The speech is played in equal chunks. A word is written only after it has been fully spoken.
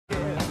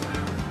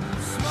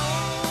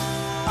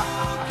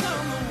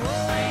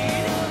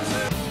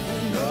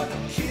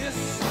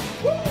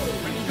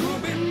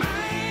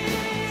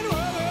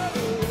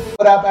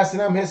What up,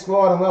 S&M Hit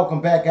Squad, and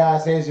welcome back,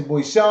 guys. Here's your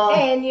boy Sean.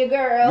 And your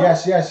girl.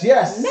 Yes.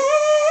 Mel.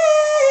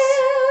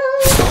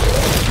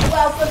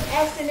 Welcome,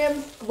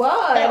 S&M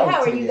Squad.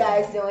 How are you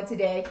guys doing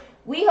today?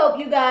 We hope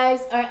you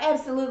guys are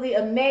absolutely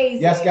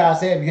amazing. Yes,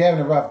 guys. Hey, if you're having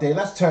a rough day,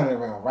 let's turn it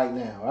around right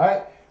now, all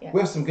right? Yeah.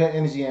 With some good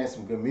energy and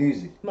some good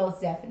music.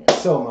 Most definitely.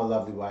 So, my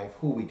lovely wife,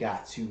 who we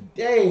got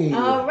today?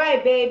 All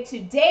right, babe.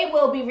 Today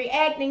we'll be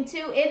reacting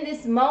to In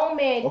This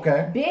Moment.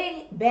 Okay.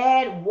 Big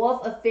Bad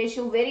Wolf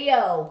official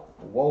video.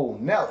 Whoa,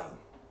 Nelly.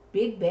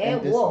 Big Bad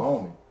In This Wolf.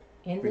 Moment.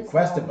 In this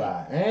Requested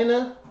moment. by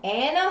Anna.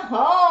 Anna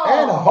Hall.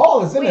 Anna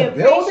Hall is in the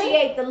building. We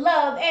appreciate the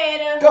love,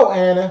 Anna. Go,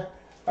 Anna.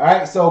 All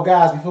right, so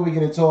guys, before we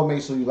get into it,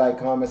 make sure you like,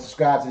 comment,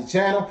 subscribe to the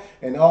channel,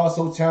 and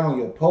also turn on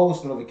your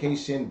post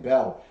notification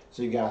bell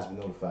so you guys be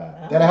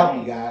notified. That'll help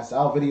you guys.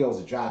 Our videos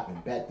are dropping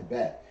back to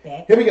back.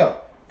 Here we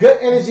go. Good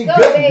energy,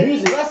 good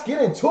music. Let's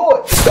get into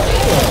it.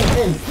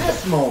 In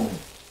this moment.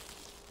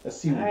 Let's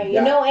see what we got.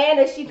 You know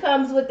Anna, she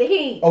comes with the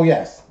heat. Oh,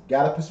 yes.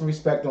 Gotta put some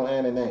respect on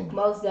Anna's name.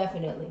 Most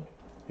definitely.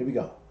 Here we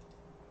go.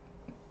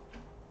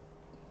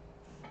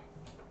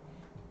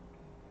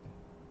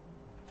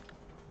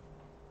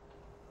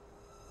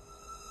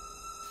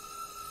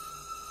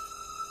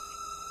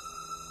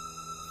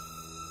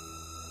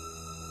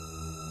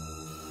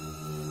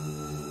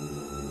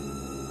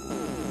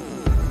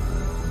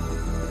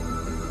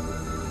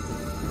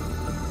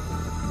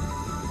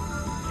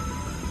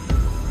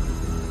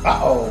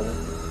 Uh-oh.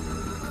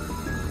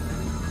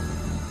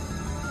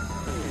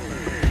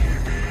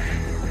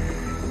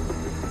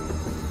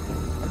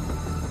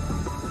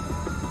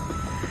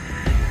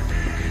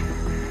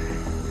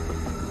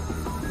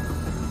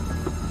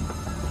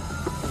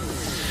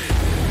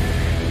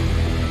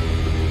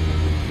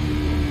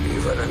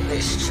 Even in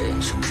these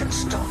chains, you can't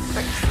stop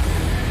me.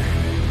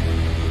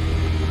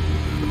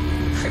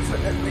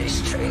 Even in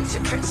these chains,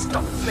 you can't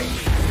stop me.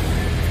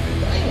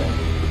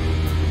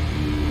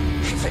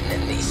 Even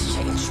in these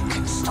chains, you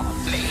can't stop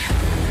me.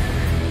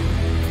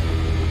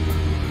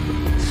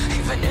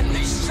 Even in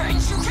these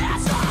chains, you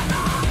can't stop me.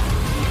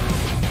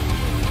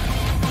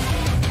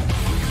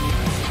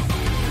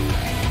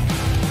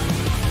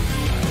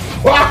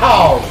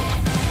 Wow!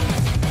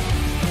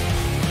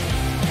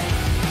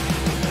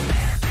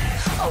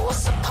 I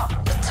was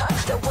upon the time,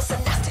 there was a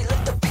nasty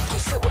little pinky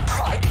filled with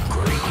pride and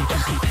greed.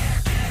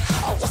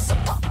 I was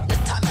upon the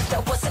time,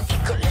 there was an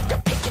eagle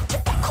little pinky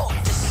typical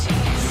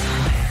disease.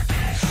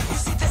 You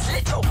see this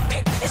little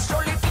pig is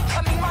slowly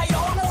becoming my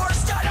own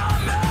worst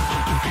enemy.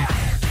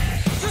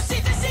 You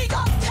see this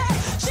eagle pig,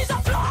 she's a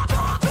blah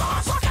blah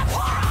blah fucking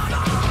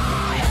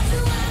paranoid. That's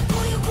why I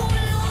pull you go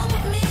along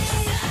with me.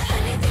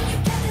 Anything you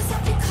get is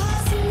up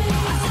because of me.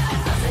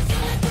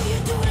 Everything I do, you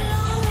do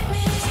along with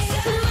me.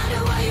 No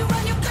matter where you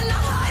run, you're gonna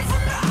hide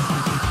from me.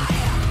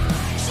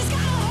 She's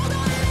got a hold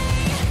on me.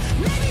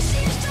 Maybe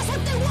she's just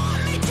what they want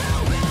me to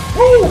be.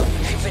 Woo!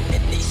 Even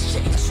in these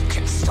chains, you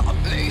can't stop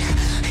me.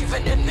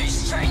 Even in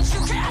these chains,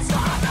 you can't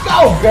stop me.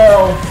 Go,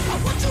 girl! I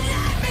want you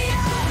let me in.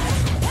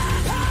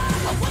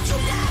 I want you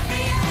let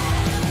me in.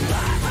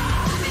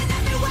 I'm in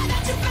everywhere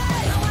that you be.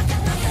 No, I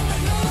got nothing to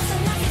lose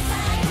and nothing to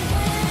win.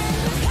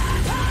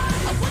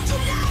 I want you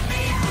let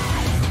me in.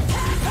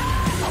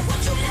 I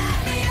want you let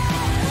me in.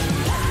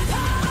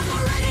 I'm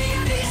already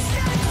in these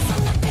chains. 'Cause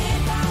I'm the big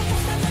bad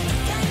wolf that let the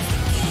gangs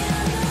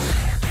begin.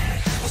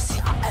 You see,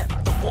 I am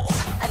the wolf,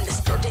 and this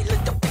dirty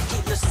little piggy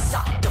lives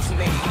inside of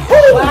me.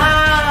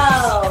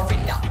 Wow. Every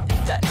now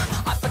and then,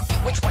 I forget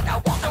which one I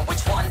want and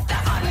which one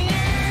that I need.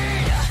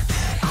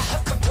 I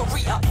have come to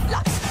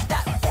realize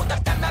that both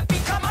of them have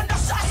become a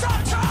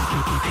necessity.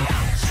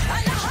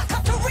 And I have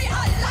come to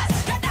realize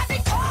that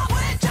every call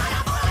with that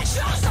I'm only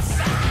choose to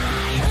fly.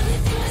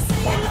 Anything I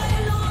say, you lie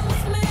along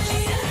with me.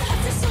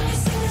 Every song you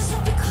sing is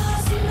all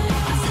because of me.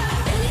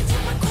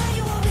 Anytime I cry,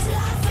 you always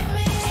laugh at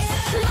me.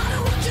 No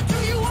matter what you do,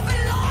 you will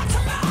belong to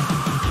me.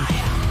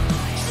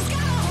 She's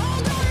got a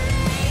hold on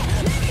me.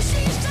 Maybe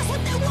she's just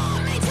what they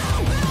want me to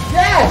be.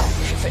 Yes!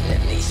 Even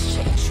in these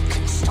chains, you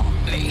can't stop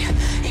me.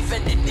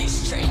 Even in these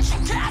chains, you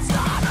can't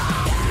stop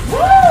me.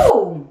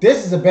 Woo!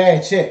 This is a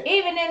bad chick.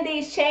 Even in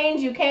these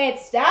chains, you can't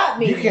stop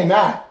me. You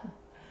cannot.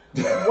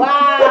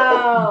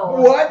 Wow.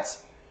 What?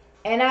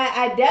 And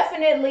I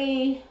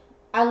definitely,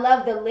 I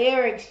love the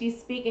lyrics. She's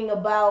speaking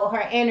about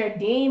her inner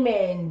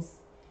demons.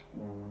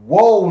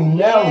 Whoa,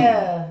 Nelly.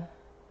 Yeah,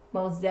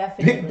 most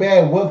definitely. Big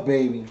Bad Wolf,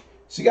 baby.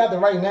 She got the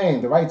right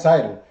name, the right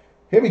title.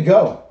 Here we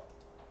go.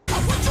 I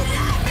want you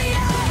let me in.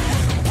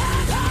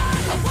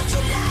 I want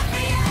you let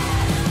me in.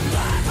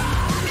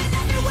 I'm in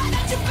everywhere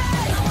that you be.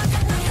 No, I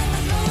got nothing to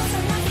lose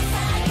and nothing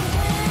that you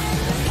win.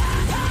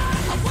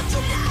 I want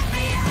you let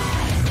me in.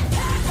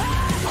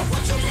 I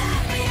want you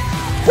let me in.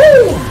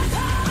 Woo!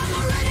 I'm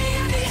already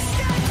in these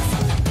chains. 'Cause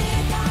I'm the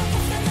big bad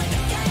wolf that let the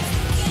gangs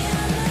begin.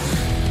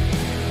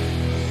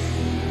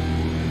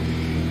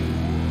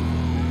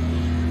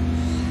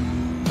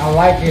 I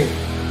like it.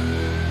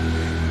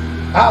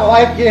 I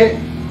like it.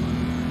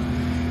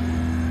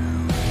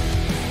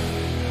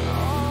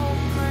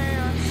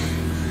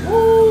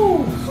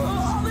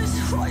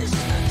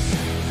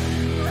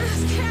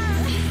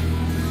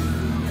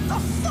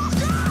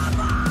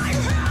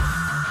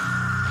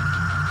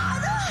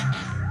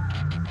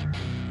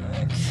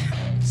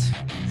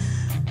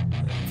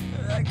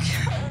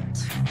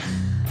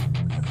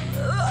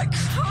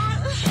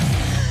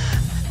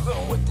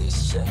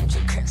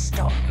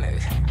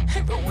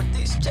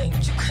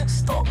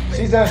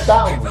 She's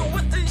unstoppable. Even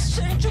with these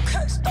chains, you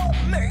can't stop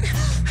me.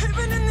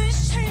 Even in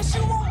these chains,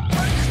 you won't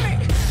break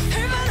me.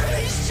 Even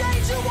in these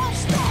chains, you won't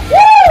stop me.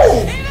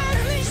 Woo! Even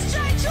in these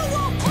chains, you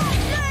won't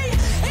break me.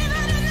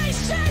 Even in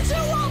these chains,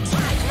 you won't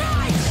take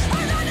me.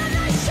 Even in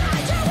these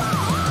chains, you won't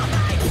hold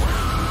me.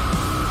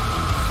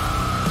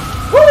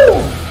 Woo!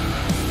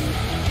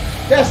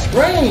 That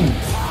scream.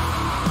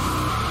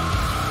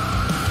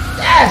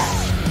 Yes.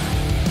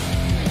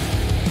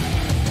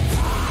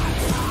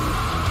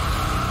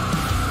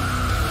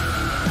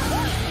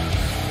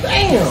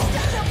 Damn.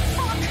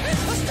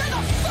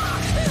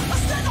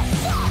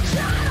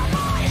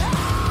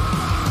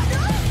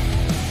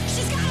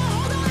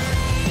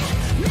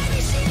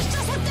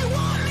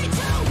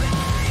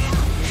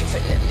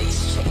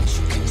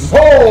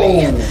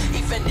 Whoa.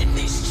 Even in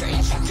these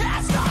chains, you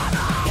can't stop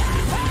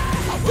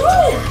me.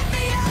 Woo.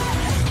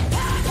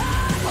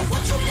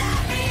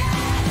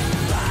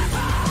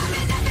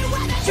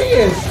 She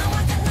is.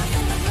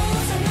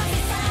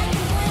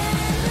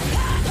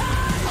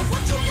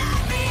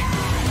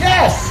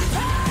 Yes.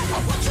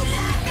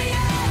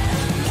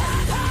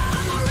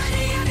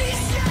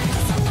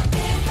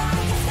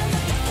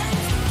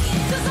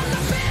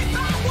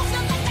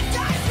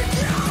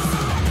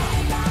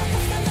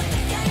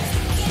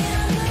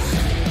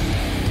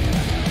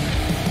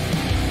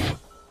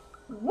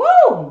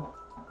 Woo!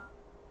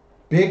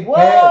 Big Whoa.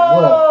 Bad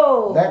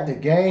Wolf. Let the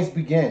games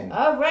begin.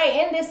 All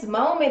right, in this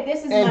moment,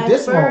 this is In my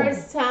this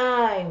first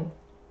time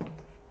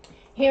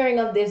hearing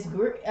of this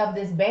group, of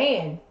this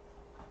band.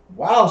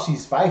 Wow,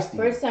 she's feisty.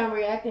 First time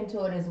reacting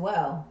to it as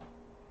well.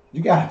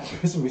 You gotta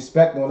put some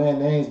respect on their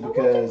names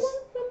because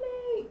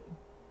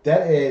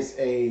that is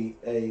a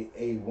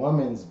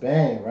woman's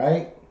band,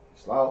 right?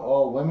 It's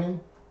all women.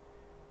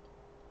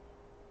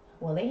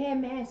 Well, they had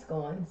masks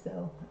on,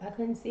 so I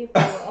couldn't see if they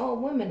were all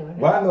women or not.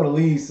 Well, I know the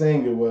lead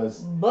singer was.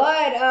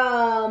 But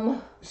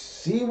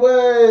She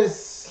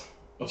was.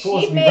 Of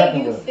course, she we made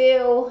reckon you with.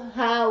 feel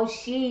how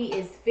she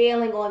is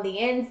feeling on the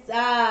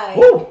inside.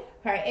 Woo!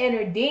 Her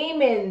inner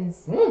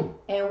demons Mm,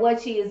 and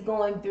what she is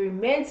going through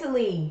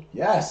mentally.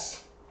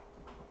 yes.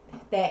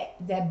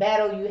 That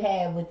battle you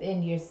have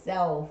within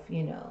yourself,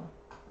 you know.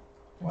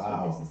 That's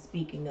Wow. what this is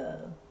speaking of.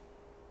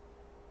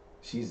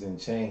 She's in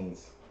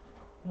chains.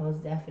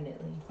 Most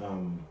definitely.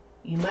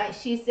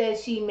 She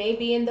says she may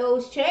be in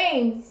those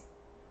chains,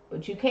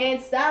 but you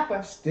can't stop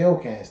her. Still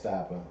can't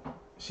stop her.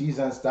 She's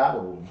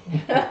unstoppable.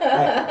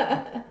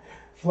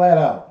 Flat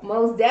out.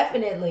 Most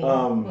definitely.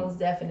 Um, Most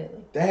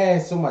definitely. That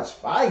has so much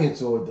fire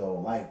to it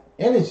though, like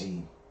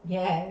energy.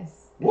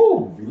 Yes.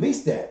 Woo!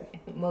 Release that.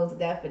 Most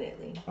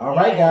definitely. All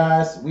right,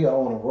 Yes. guys, we are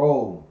on a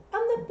roll.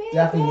 I'm the big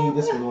Definitely need bad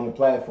this one on the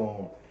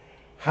platform.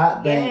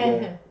 Hot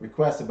banger Yeah.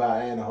 requested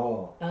by Anna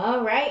Hall.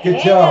 All right, Good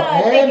Anna.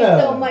 job, Thank you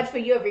Anna. so much for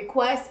your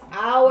request.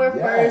 Our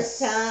Yes.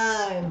 first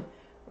time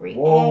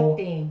Whoa.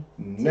 reacting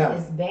to Never.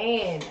 this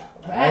band.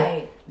 All All right.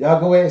 right. Y'all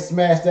go ahead and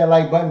smash that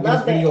like button.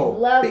 Love Give this video that-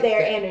 love a big their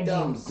fat energy.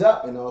 thumbs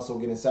up, and also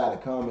get inside the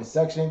comment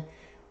section.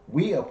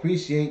 We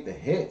appreciate the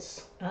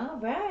hits. All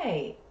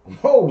right.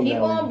 Whoa, Keep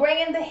Nelly. on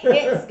bringing the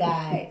hits,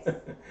 guys.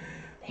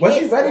 Was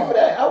you Hits ready squad. for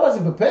that? I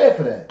wasn't prepared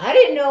for that. I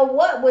didn't know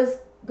what was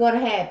going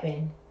to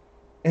happen.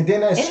 And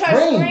then that And her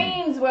scream.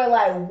 screams were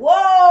like,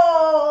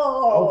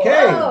 whoa.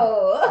 Okay.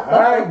 Whoa. All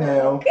right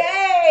now.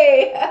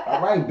 Okay.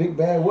 All right, Big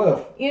Bad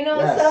Wolf. You know,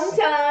 Yes.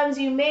 sometimes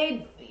you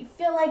may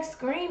feel like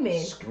screaming,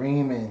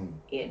 Screaming.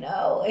 you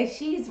know, and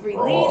she's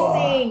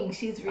releasing.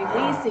 She's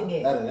releasing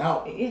it. Let it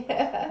out.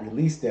 Yeah.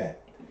 Release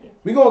that.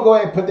 We're going to go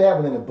ahead and put that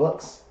one in the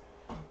books.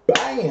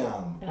 Bam.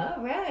 All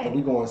And right.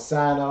 we're going to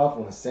sign off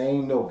on the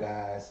same note,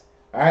 guys.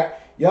 All right.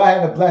 Y'all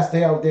have a blessed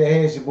day out there.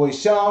 Here's your boy,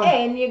 Sean.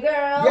 And your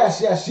girl. Yes,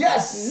 yes,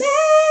 yes. Mel.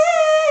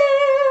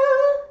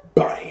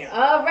 Bam.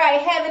 All right.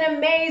 Have an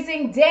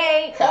amazing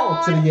day Hell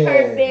on to the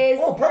purpose.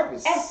 On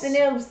purpose.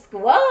 S&M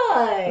Squad.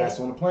 Best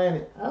on the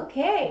planet.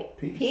 Okay.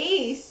 Peace.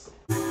 Peace.